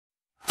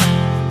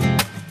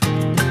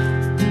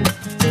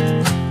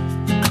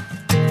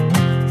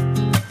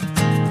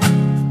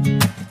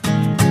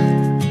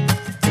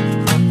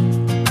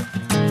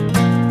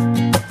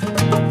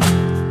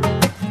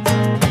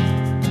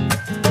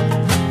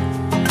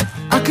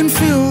can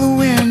feel the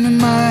wind in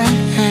my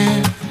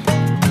hand,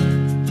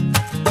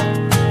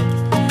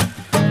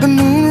 the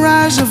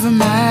moonrise over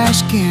my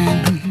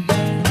skin,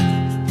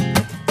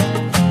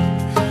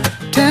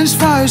 tense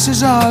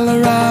voices all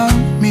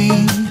around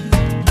me,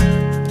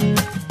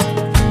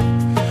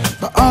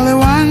 but only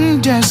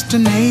one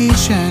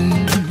destination.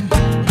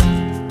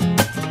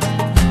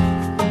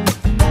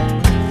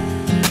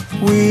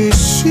 We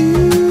seek,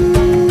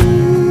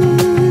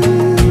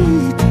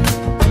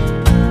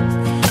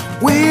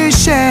 we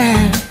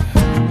share.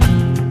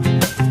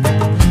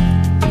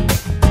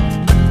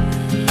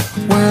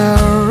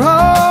 We're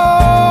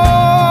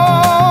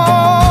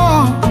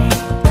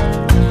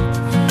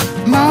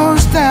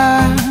almost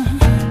there.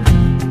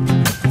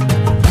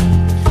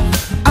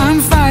 I'm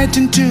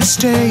fighting to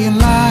stay in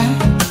line,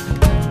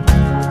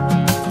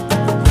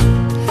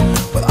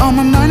 with all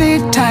my money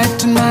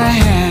tight in my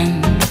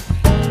hand.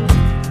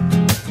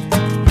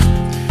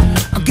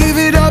 Give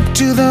it up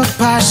to the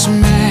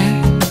passing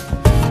man.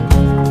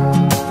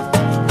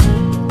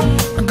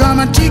 I got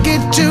my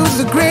ticket to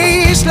the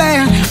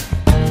Graceland.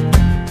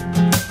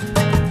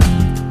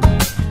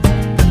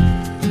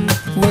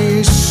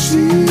 We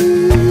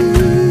see,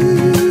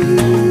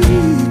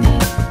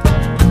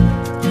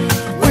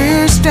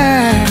 we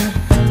stare.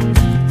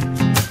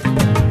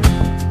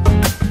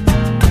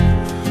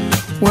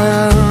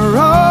 We're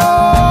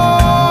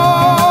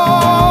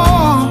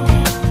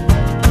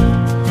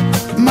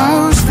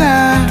almost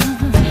there.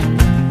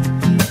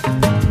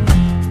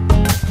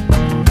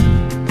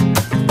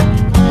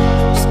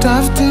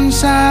 Stuffed in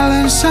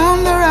silence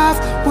on the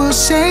raft, we'll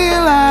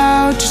sail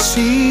out to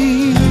sea.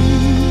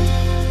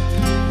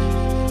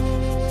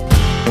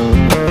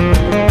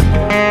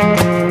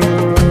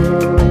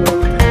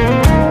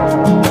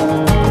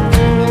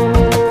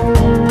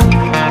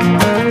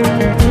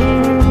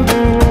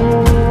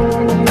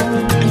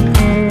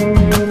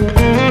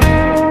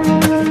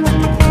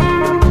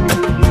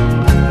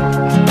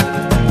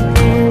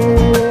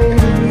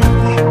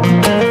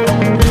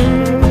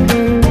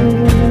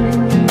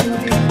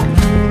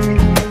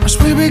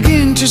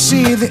 To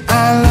see the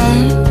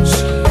islands,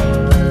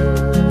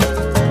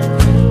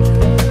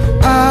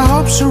 our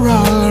hopes are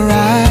all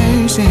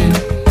arising.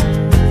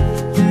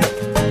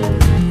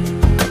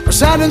 A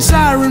sudden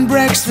siren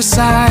breaks the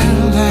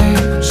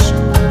silence,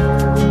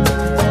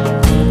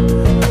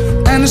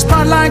 and the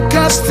spotlight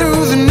cuts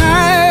through the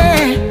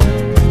night.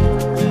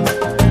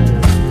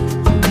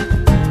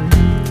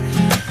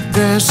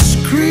 The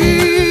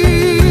screams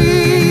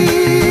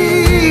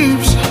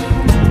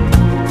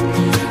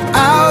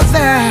out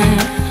there.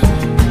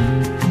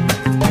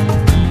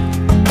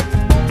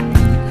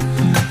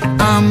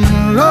 I'm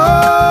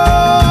lost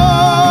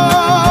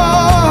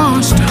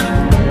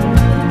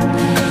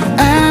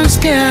and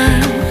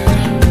scared.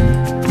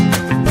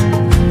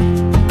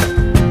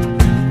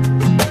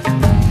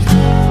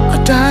 I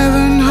dive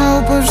in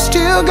hope I've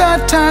still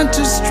got time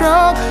to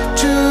stroll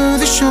to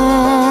the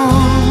shore.